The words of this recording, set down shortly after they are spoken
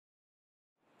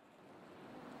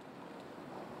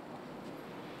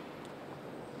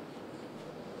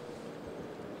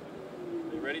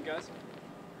Ready, guys?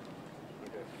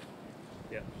 Okay.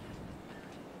 Yeah.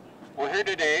 We're here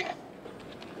today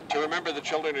to remember the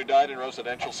children who died in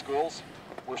residential schools.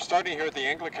 We're starting here at the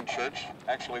Anglican Church.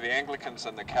 Actually, the Anglicans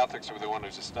and the Catholics were the ones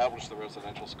who established the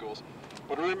residential schools.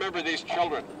 But we remember these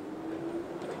children.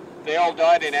 They all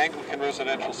died in Anglican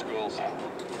residential schools.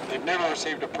 They've never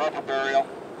received a proper burial,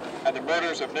 and the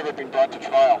murders have never been brought to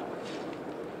trial.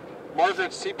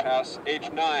 Margaret Seapass,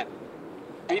 age 9,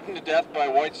 beaten to death by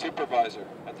a white supervisor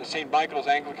at the St. Michael's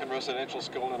Anglican Residential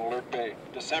School in Alert Bay,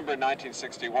 December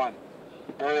 1961.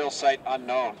 Burial site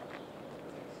unknown.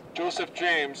 Joseph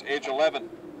James, age 11,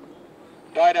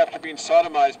 died after being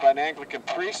sodomized by an Anglican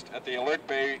priest at the Alert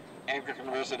Bay Anglican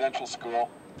Residential School,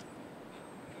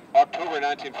 October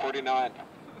 1949.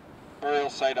 Burial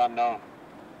site unknown.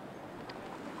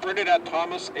 Bernadette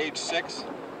Thomas, age 6,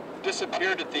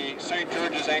 disappeared at the St.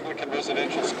 George's Anglican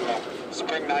Residential School,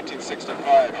 spring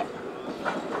 1965.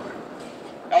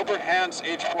 Albert Hans,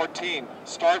 age 14,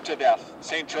 starved to death,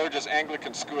 St. George's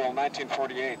Anglican School,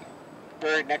 1948,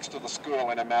 buried next to the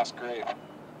school in a mass grave.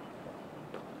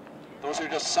 Those are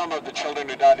just some of the children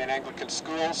who died in Anglican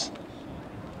schools.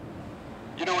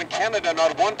 You know, in Canada,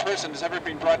 not one person has ever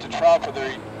been brought to trial for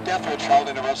the death of a child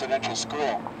in a residential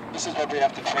school. This is what we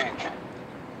have to change.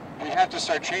 We have to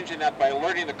start changing that by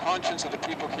alerting the conscience of the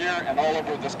people here and all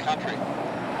over this country.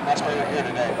 And that's why we're here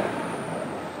today.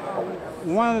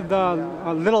 One of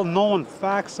the little known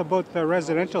facts about the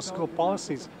residential school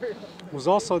policies was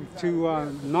also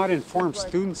to not inform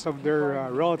students of their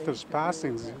relatives'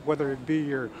 passings, whether it be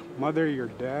your mother, your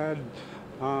dad,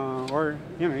 or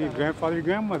your grandfather, your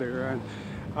grandmother.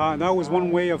 And that was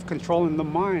one way of controlling the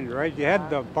mind, right? You had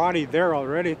the body there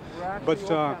already,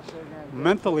 but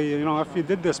mentally, if you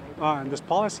did this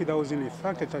policy that was in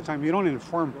effect at that time, you don't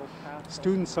inform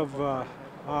students of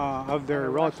their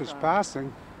relatives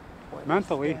passing.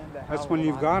 Mentally, that's when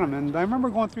you've got them. And I remember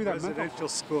going through that residential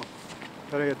school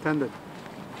that I attended,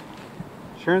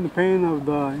 sharing the pain of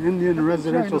the Indian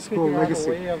residential school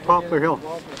legacy. Poplar Hill.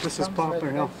 This is Poplar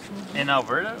Hill. In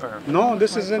Alberta, or? No,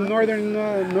 this is in northern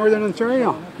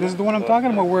Ontario. This is the one I'm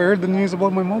talking about, where I heard the news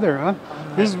about my mother. Huh?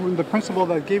 This is the principal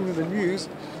that gave me the news.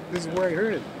 This is where I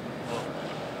heard it.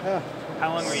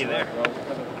 How long were you there?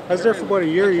 I was there for about a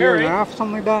year and a half,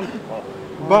 something like that.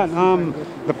 But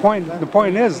the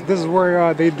point is, this is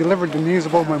where they delivered the news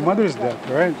about my mother's death,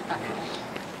 right?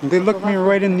 And they looked me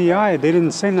right in the eye. They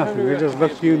didn't say nothing. They just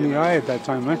looked you in the eye at that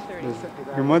time, right?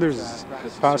 Your mother's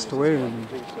passed away, and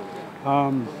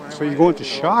so you go into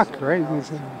shock, right? And you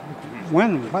say,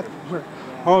 when? What? Where?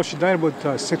 Oh, she died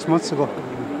about 6 months ago.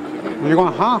 And you're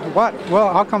going, huh? What?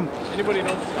 Well, how come? Anybody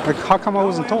knows? Like, how come I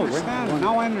wasn't told? Well,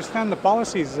 now I understand the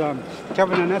policies.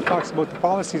 Kevin Annette talks about the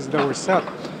policies that were set.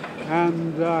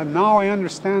 And now I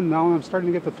understand. Now I'm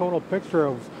starting to get the total picture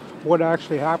of what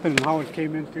actually happened and how it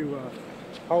came into,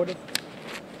 how it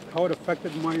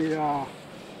affected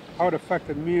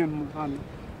me and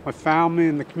my family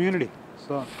and the community.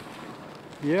 So,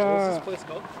 yeah. What's this place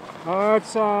called?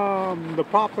 It's the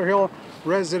Poplar Hill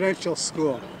Residential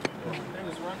School. It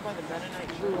was run by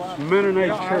the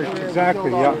Mennonite Church,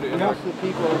 exactly. Yeah.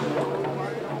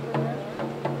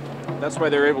 That's why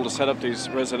they were able to set up these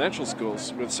residential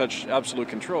schools with such absolute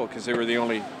control, because they were the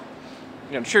only,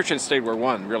 church and state were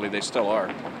one, really, they still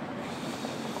are.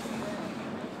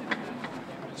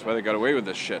 That's why they got away with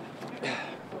this shit.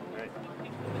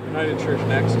 United Church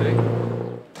next, eh?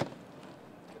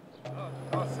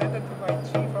 I'll send it to my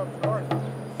chief up north.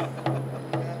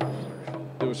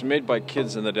 It was made by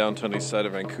kids in the downtown east side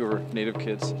of Vancouver, native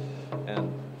kids,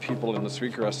 and people in the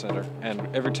Sweetgrass Center. And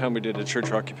every time we did a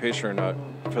church occupation or not,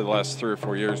 for the last 3 or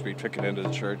 4 years, we took it into the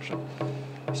church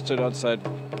and stood outside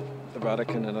the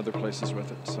Vatican and other places with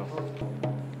it. So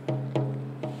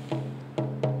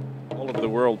all over the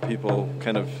world, people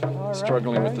kind of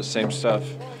struggling with the same stuff.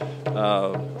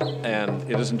 And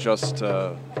it isn't just,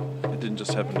 it didn't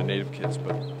just happen to native kids,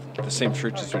 but the same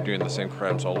churches are doing the same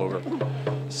crimes all over.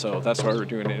 So that's why we're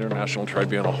doing an international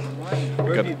tribunal.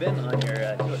 Where have you been on your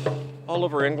tour? All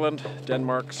over England,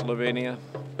 Denmark, Slovenia,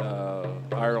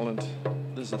 Ireland.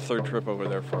 This is the 3rd trip over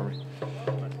there for me.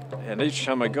 And each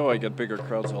time I go, I get bigger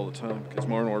crowds all the time because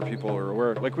more and more people are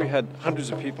aware. Like we had hundreds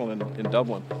of people in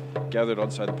Dublin gathered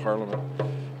outside the Parliament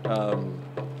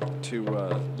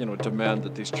to demand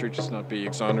that these churches not be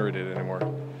exonerated anymore.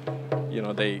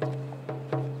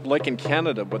 Like in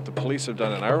Canada, what the police have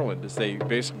done in Ireland is they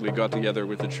basically got together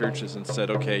with the churches and said,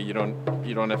 okay, you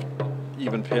don't have to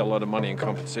even pay a lot of money in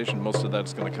compensation. Most of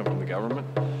that's going to come from the government.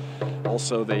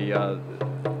 Also,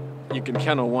 you can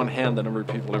count on one hand the number of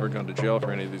people ever gone to jail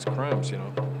for any of these crimes, you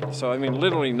know. So I mean,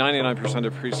 literally 99%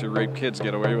 of priests who rape kids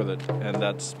get away with it, and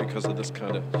that's because of this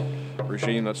kind of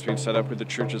regime that's being set up with the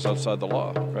churches outside the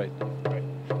law, right?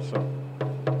 So.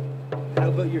 How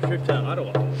about your trip to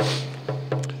Ottawa?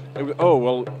 Oh,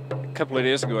 well, a couple of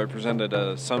days ago I presented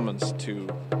a summons to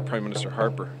Prime Minister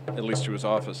Harper, at least to his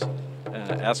office,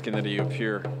 asking that he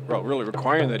appear, well, really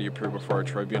requiring that he appear before a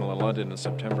tribunal in London in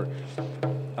September.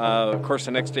 Of course,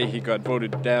 the next day he got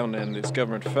voted down and his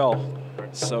government fell.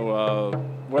 So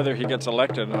whether he gets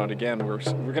elected or not again, we're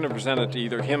going to present it to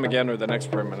either him again or the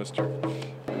next Prime Minister.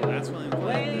 That's fine.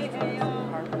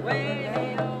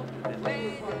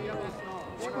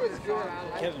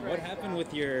 Kevin, what happened with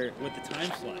the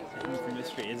time slot Hidden from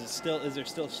History? Is there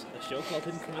still a show called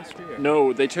Hidden from History? Or?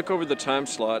 No, they took over the time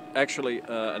slot. Actually,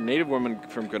 a native woman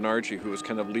from Glenargy, who was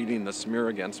kind of leading the smear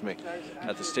against me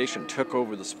at the station, took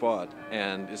over the spot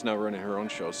and is now running her own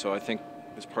show. So I think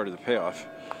it's part of the payoff.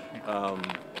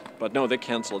 But no, they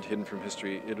canceled Hidden from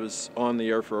History. It was on the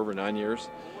air for over 9 years.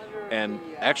 And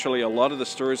actually, a lot of the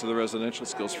stories of the residential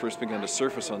schools first began to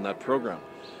surface on that program.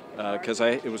 Because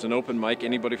it was an open mic,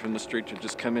 anybody from the street could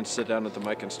just come in, sit down at the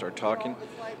mic and start talking.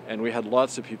 And we had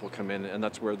lots of people come in, and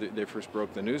that's where they first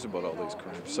broke the news about all these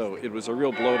crimes. So it was a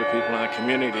real blow to people in that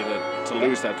community to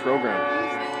lose that program.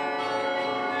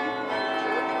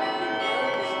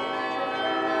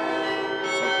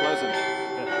 So pleasant.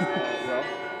 Well,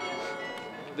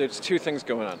 there's two things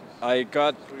going on. I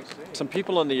got some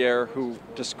people on the air who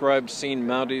described seeing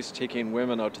Mounties taking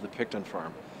women out to the Picton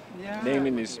farm.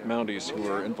 Naming these Mounties who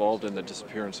were involved in the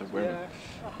disappearance of women.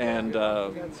 And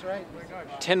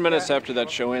 10 minutes after that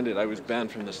show ended, I was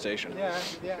banned from the station.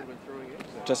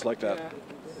 Just like that.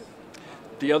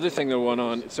 The other thing that went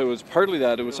on, so it was partly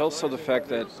that, it was also the fact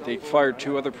that they fired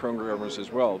 2 other programmers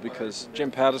as well, because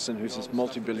Jim Pattison, who's this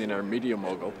multi-billionaire media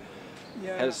mogul,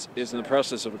 is in the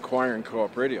process of acquiring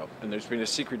Co-op Radio, and there's been a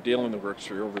secret deal in the works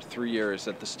for over 3 years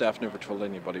that the staff never told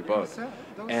anybody about.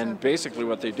 And basically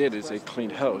what they did is they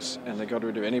cleaned house and they got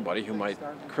rid of anybody who might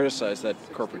criticize that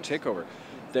corporate takeover.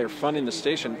 They're funding the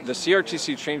station. The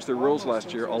CRTC changed their rules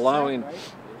last year, allowing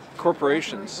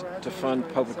corporations to fund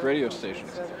public radio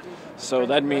stations. So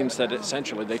that means that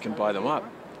essentially they can buy them up.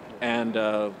 And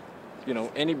you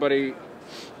know, anybody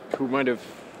who might have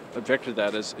objected to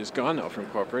that is gone now from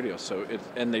Co-op Radio. So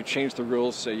and they changed the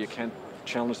rules so you can't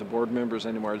challenge the board members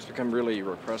anymore. It's become really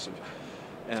repressive.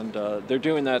 And they're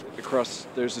doing that across,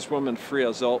 there's this woman, Freya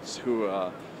Zoltz, who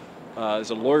is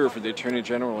a lawyer for the Attorney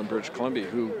General in British Columbia,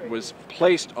 who was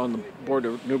placed on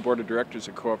the new board of directors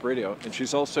at Co-op Radio, and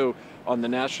she's also on the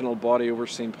national body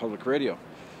overseeing public radio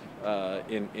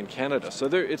in Canada. So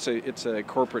it's a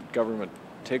corporate government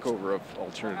takeover of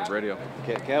alternative radio.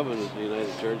 Kevin is the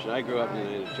United Church, and I grew up in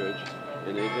the United Church,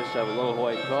 and they just have a little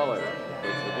white collar.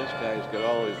 But this guy's got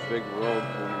all these big robes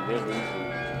and ribbons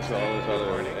and all this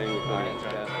other Anglican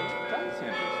stuff.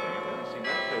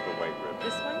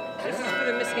 This one? This is for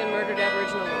the missing and murdered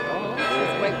Aboriginal woman. This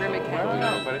is White Rim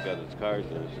Academy. But it's got its cars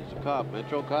in it. It's a cop,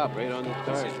 Metro cop, right on this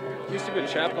car. Used to be a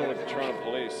chaplain with the Toronto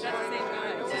Police. That's the same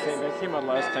guy. It's the same. They came out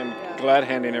last time, glad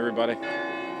handing everybody.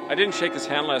 I didn't shake his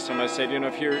hand last time. I said, you know,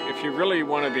 if you really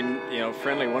want to be, you know,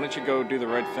 friendly, why don't you go do the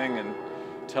right thing and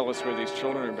tell us where these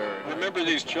children are buried. Remember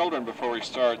these children before we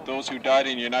start, those who died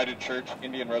in United Church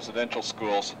Indian residential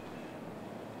schools.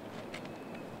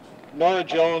 Nora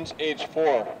Jones, age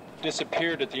 4,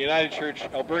 disappeared at the United Church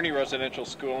Alberni Residential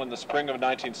School in the spring of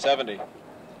 1970.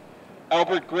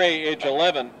 Albert Gray, age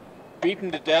 11,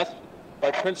 beaten to death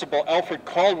by Principal Alfred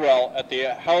Caldwell at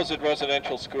the Howsett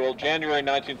Residential School, January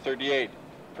 1938,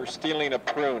 for stealing a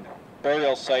prune,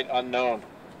 burial site unknown.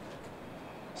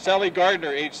 Sally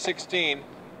Gardner, age 16,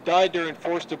 died during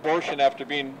forced abortion after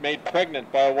being made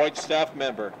pregnant by a white staff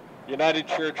member, United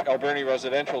Church Alberni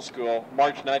Residential School,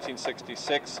 March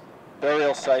 1966,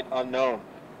 burial site unknown.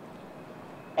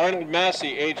 Arnold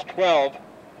Massey, age 12,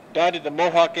 died at the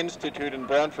Mohawk Institute in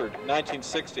Brantford,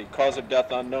 1960, cause of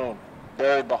death unknown,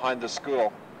 buried behind the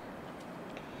school.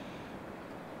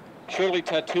 Shirley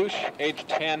Tatouche, age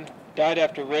 10, died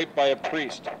after rape by a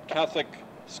priest, Catholic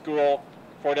school,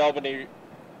 Fort Albany,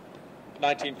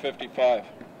 1955.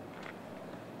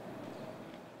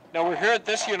 Now we're here at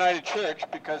this United Church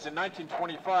because in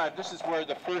 1925, this is where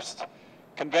the first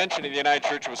convention of the United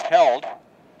Church was held.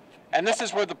 And this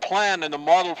is where the plan and the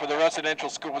model for the residential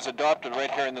school was adopted, right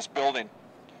here in this building.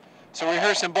 So we're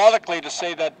here symbolically to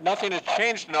say that nothing has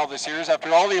changed in all these years.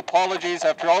 After all the apologies,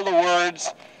 after all the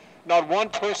words, not one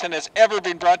person has ever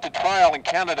been brought to trial in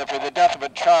Canada for the death of a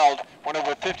child when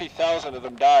over 50,000 of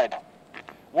them died.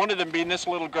 One of them being this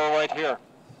little girl right here.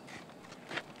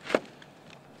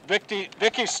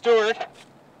 Vicky Stewart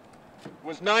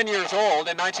was 9 years old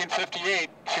in 1958.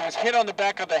 She was hit on the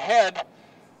back of the head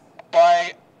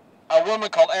by a woman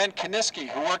called Ann Kiniski,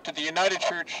 who worked at the United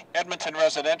Church Edmonton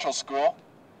Residential School.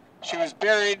 She was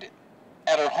buried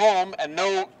at her home and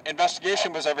no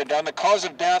investigation was ever done. The cause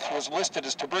of death was listed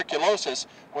as tuberculosis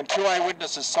when 2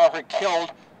 eyewitnesses saw her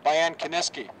killed by Ann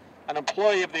Kiniski, an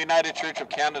employee of the United Church of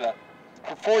Canada.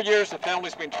 For 4 years, the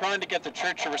family's been trying to get the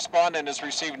church to respond and has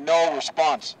received no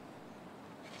response.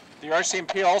 The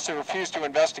RCMP also refused to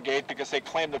investigate because they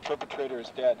claim the perpetrator is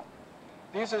dead.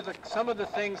 These are some of the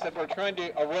things that we're trying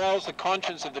to arouse the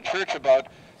conscience of the church about,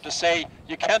 to say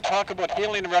you can't talk about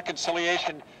healing and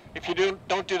reconciliation if you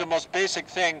don't do the most basic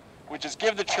thing, which is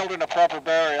give the children a proper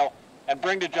burial and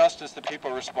bring to justice the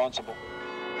people responsible.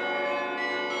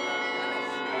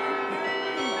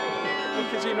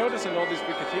 Because you notice in all these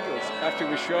big cathedrals, after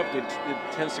we show up, it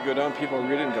tends to go down. People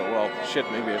read it and go, well, shit,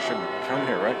 maybe I shouldn't come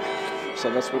here, right?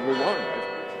 So that's what we want,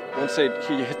 right? Once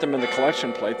you hit them in the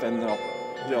collection plate, then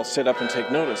they'll sit up and take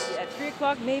notice. At 3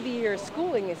 o'clock, maybe your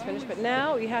schooling is finished, but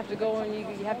now you have to go and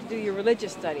you have to do your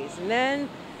religious studies. And then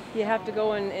you have to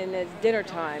go and it's dinner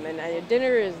time, and your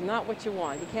dinner is not what you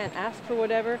want. You can't ask for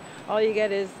whatever. All you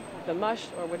get is the mush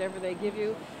or whatever they give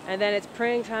you, and then it's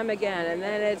praying time again, and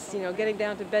then it's, you know, getting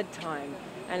down to bedtime.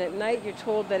 And at night you're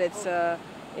told that it's,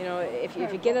 you know, if you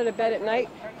get out of bed at night,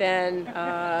 then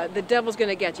the devil's going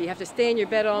to get you. You have to stay in your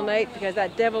bed all night because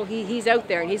that devil, he's out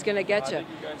there and he's going to get you.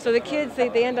 So the kids, they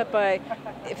end up by,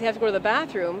 if they have to go to the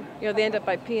bathroom, you know, they end up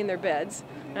by peeing their beds.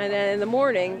 And then in the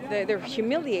morning, they're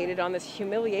humiliated on this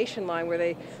humiliation line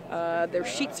where their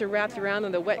sheets are wrapped around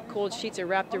them, the wet, cold sheets are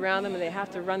wrapped around them, and they have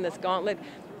to run this gauntlet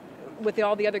with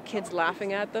all the other kids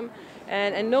laughing at them.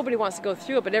 And nobody wants to go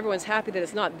through it, but everyone's happy that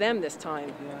it's not them this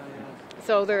time.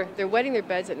 So they're wetting their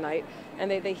beds at night, and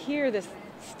they hear this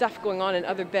stuff going on in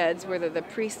other beds where the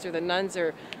priests or the nuns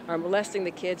are molesting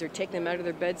the kids or taking them out of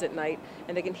their beds at night,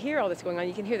 and they can hear all this going on.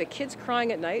 You can hear the kids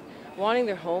crying at night, wanting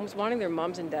their homes, wanting their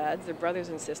moms and dads, their brothers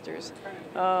and sisters.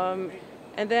 And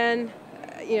then,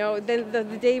 you know, then the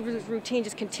day routine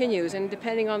just continues, and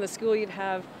depending on the school, you'd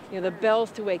have, you know, the bells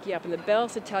to wake you up and the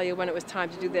bells to tell you when it was time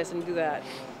to do this and do that.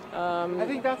 I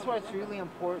think that's why it's really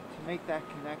important to make that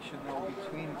connection, though,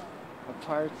 between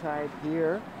apartheid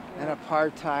here and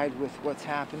apartheid with what's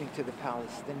happening to the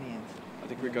Palestinians. I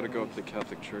think we've got to go up to the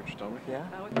Catholic Church, don't we? Yeah?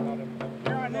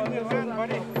 You're on Indian land,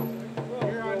 buddy.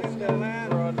 You're on Indian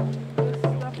land.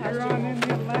 You're on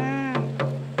Indian land.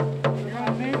 You're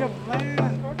on native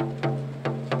land.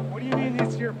 What do you mean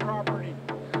it's your property?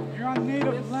 You're on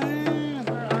native land.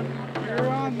 You're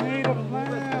on native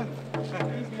land.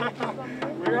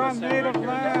 We're on native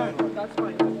land.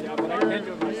 You're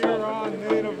on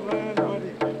native land,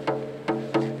 buddy.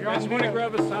 You guys want to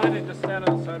grab a sign and just stand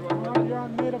on the sidewalk? No, you're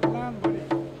on native land, buddy.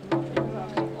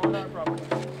 On our property.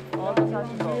 All the time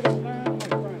on native land, my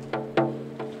friend.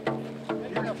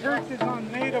 Your church is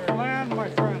on native land, my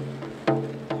friend.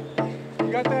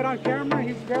 You got that on camera?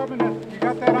 He's grabbing it. You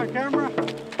got that on camera?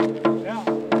 Yeah.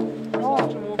 Oh.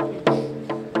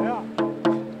 Yeah.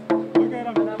 Look at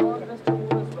him.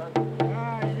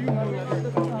 Ah, you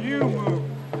move. You move.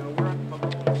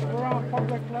 We're on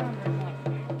public land right now.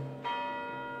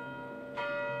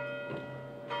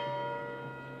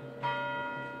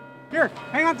 Here,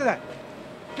 hang on to that.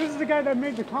 This is the guy that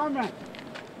made the comment.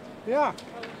 Yeah.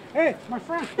 Hey, my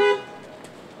friend. Hey,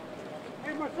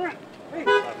 my friend. Hey.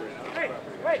 Hey.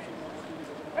 Hey.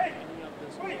 Hey.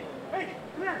 Wait. Hey.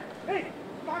 Come here. Hey.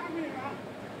 Talk to me, man.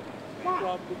 Come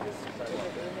on.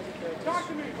 Talk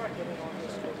to me, buddy.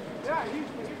 Yeah, he's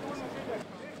the one that did that.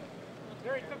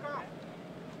 There, he took off.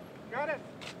 Got it?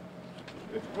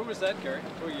 Who was that, Gary?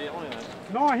 Who were you yelling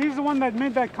at? No, he's the one that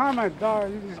made that comment.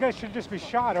 These guys should just be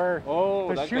shot, or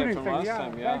the that shooting guy from thing. last Yeah,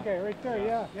 time, yeah. that guy right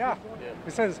there. Yeah.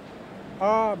 It says,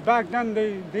 back then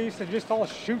they used to just all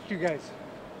shoot you guys.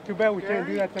 Too bad we can't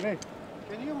do that today.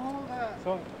 Can you hold that?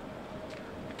 So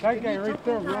that guy right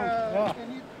there, man. Yeah.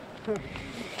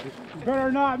 You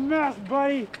better not mess,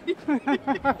 buddy.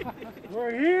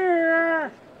 We're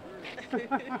here.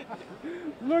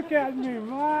 Look at me,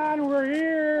 man. We're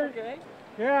here. Okay.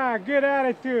 Yeah, good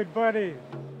attitude, buddy.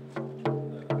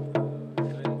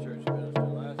 United Church minister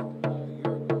last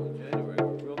year ago in January, a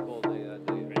real cold day that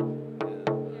day,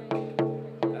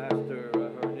 and asked her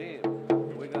name.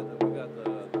 We got the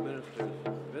minister's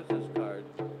business card,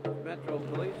 Metro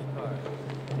Police card.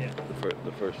 Yeah.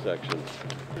 The first section.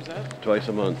 Who's that? Twice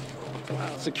a month.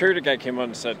 Security guy came out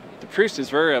and said, the priest is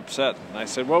very upset. And I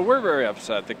said, well, we're very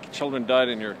upset. The children died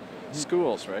in your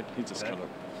schools, right? He just kind of